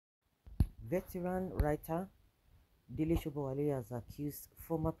Veteran writer Dele Shobowale has accused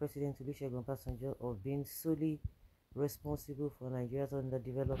former President Olusegun Obasanjo of being solely responsible for Nigeria's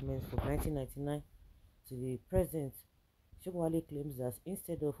underdevelopment from 1999 to the present. Shobowale claims that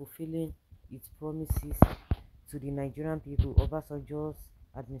instead of fulfilling its promises to the Nigerian people, Obasanjo's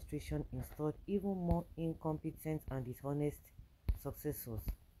administration installed even more incompetent and dishonest successors.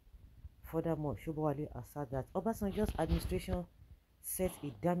 Furthermore, Shobowale asserts that Obasanjo's administration set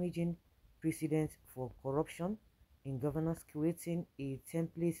a damaging precedent for corruption in governance, creating a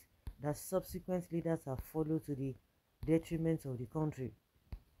template that subsequent leaders have followed to the detriment of the country.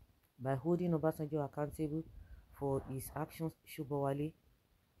 By holding Obasanjo accountable for his actions, Shobowale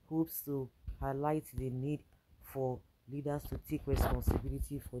hopes to highlight the need for leaders to take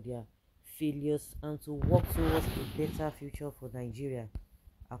responsibility for their failures and to work towards a better future for Nigeria.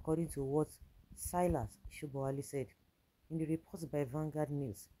 According to what Silas Shobowale said in the report by Vanguard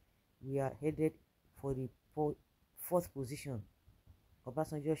News, we are headed for the fourth position.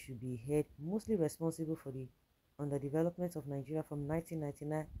 Obasanjo should be held mostly responsible for the underdevelopment of Nigeria from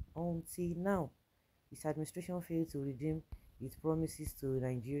 1999 until now. His administration failed to redeem its promises to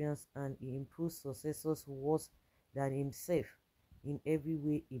Nigerians, and he imposed successors worse than himself in every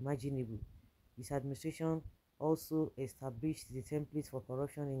way imaginable. His administration also established the template for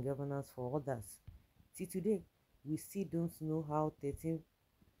corruption in governance for others. Till today, we still don't know how $13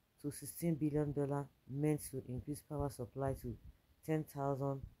 to $16 billion meant to increase power supply to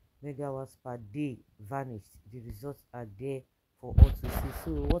 10,000 megawatts per day vanished. The results are there for all to see.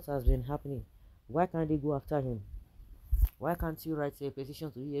 So what has been happening? Why can't they go after him? Why can't you write a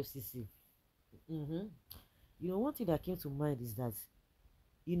petition to EFCC? One thing that came to mind is that,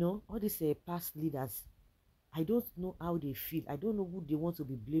 all these past leaders, I don't know how they feel. I don't know who they want to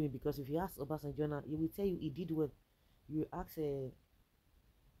be blaming, because if you ask Obasanjo now, he will tell you he did well. You ask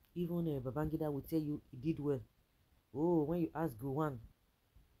even Babangida will tell you he did well. Oh, when you ask Gowon,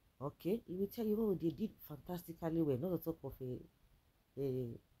 okay, he will tell you, oh, they did fantastically well. Not on top of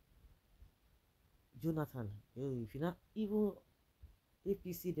a Jonathan. If you not even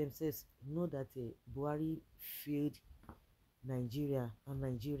APC themselves know that Buhari failed Nigeria and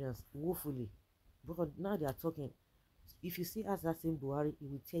Nigerians woefully. But now they are talking. If you see as that same Buhari, he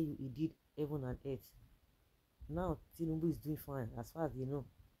will tell you he did heaven and earth. Now Tinubu is doing fine as far as they know.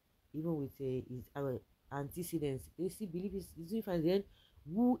 Even with his antecedents, they still believe he's doing fine. Then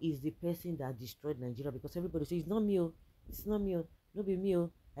who is the person that destroyed Nigeria? Because everybody says it's not me, it's not me, not be me,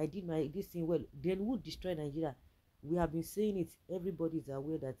 I did this thing well. Then who destroyed Nigeria? We have been saying it. Everybody is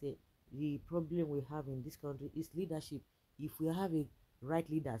aware that the problem we have in this country is leadership. If we have a right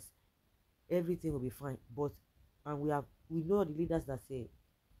leaders, everything will be fine. But we know the leaders that say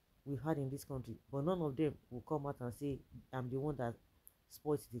we had in this country, but none of them will come out and say I'm the one that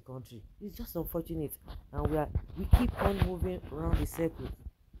spoils the country. It's just unfortunate, and we keep on moving around the circles.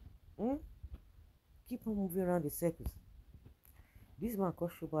 Keep on moving around the circles. This man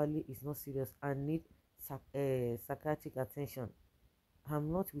called Shobowale is not serious and need psychiatric attention.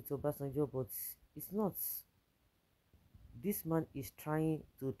 I'm not with Obasanjo, but it's not. This man is trying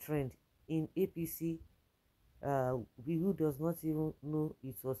to trend in APC. Who does not even know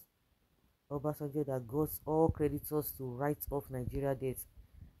it was Obasanjo that got all creditors to write off Nigeria debts,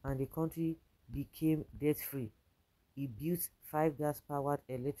 and the country became debt-free. He built 5 gas-powered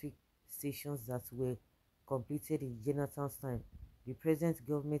electric stations that were completed in Jonathan's time. The present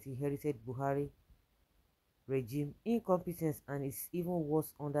government inherited Buhari regime incompetence, and it's even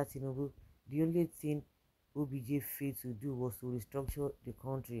worse under Tinubu. The only thing OBJ failed to do was to restructure the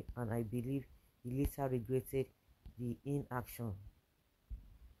country, and I believe he later regretted the inaction.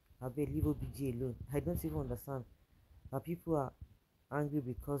 I believe OBJ alone. I don't even understand that people are angry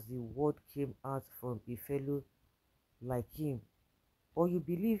because the word came out from a fellow like him. Or you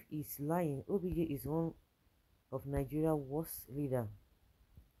believe he's lying? OBJ is one of Nigeria's worst leader.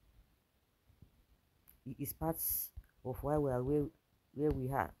 He is part of why we are where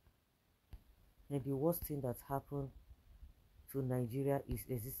we are. And the worst thing that happened to Nigeria is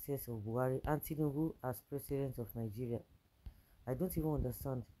the existence of Buhari and Tinubu as president of Nigeria. I don't even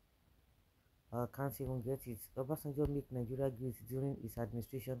understand. I can't even get it. Obasanjo made Nigeria great during his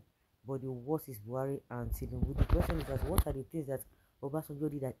administration, but the worst is Buhari and Tinubu. The question is that what are the things that Obasanjo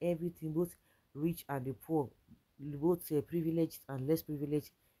did that everything, both rich and the poor, both privileged and less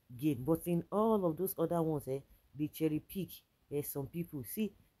privileged, gain? But in all of those other ones, they cherry pick some people.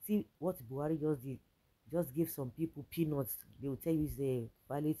 See what Buhari just did. Just give some people peanuts. They will tell you it's the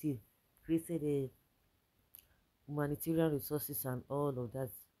palliative, created a humanitarian resources and all of that.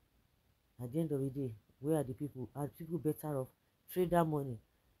 At the end of the day, where are the people? Are people better off? Trade that money.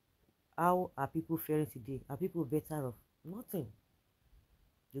 How are people faring today? Are people better off? Nothing.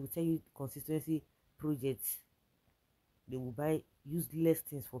 They will tell you consistency projects. They will buy useless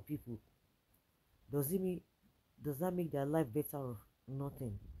things for people. Does it mean does that make their life better off?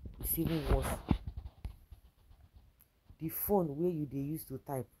 Nothing. It's even worse. The phone where you they use to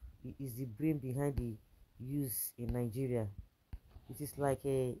type is the brain behind the use in Nigeria. It is like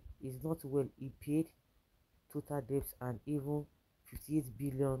a it's not well he paid total debts and even 58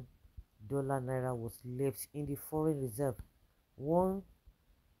 billion dollar naira was left in the foreign reserve. One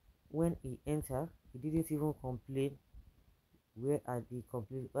when he entered, he didn't even complain. Where are they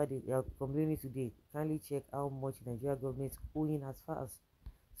complaining? Why they are complaining today? Kindly check how much Nigeria government owing as far as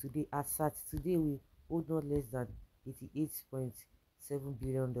today. As at today, we owe not less than 88.7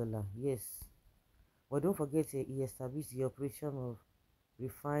 billion dollar. Yes, but don't forget, he established the operation of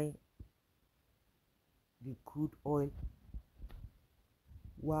refine the crude oil.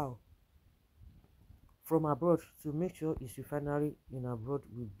 Wow, from abroad to make sure his refinery in abroad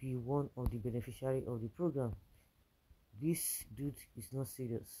will be one of the beneficiary of the program. This dude is not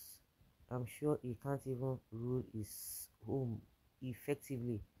serious. I'm sure he can't even rule his home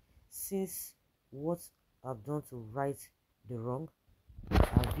effectively. Since what I've done to right the wrong,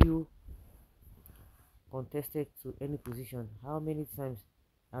 have you contested to any position? How many times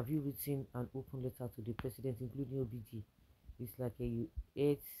have you written an open letter to the president, including OBG? It's like you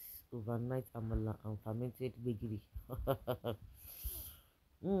ate overnight amala and fermented gbegiri.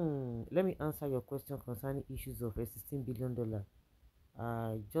 Let me answer your question concerning issues of a $16 billion.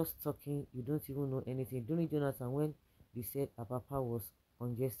 Just talking, you don't even know anything. Don't Jonathan, when they said Apapa was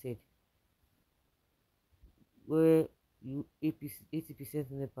congested, where you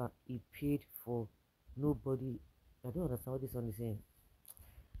 80% NEPA he paid for nobody. I don't understand what this one is saying.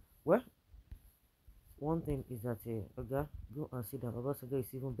 Well, one thing is that okay, go and see that Obasanjo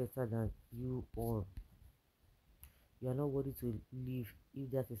is even better than you all. You are not worthy to live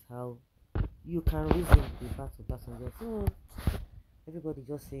if that is how you can reason about Obasanjo. So everybody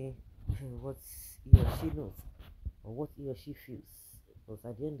just saying what he or she knows or what he or she feels. Because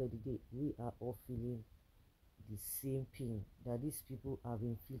at the end of the day, we are all feeling the same pain that these people have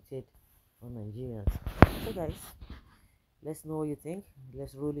inflicted on Nigerians. So guys, let's know what you think.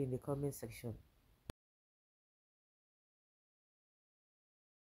 Let's roll in the comment section.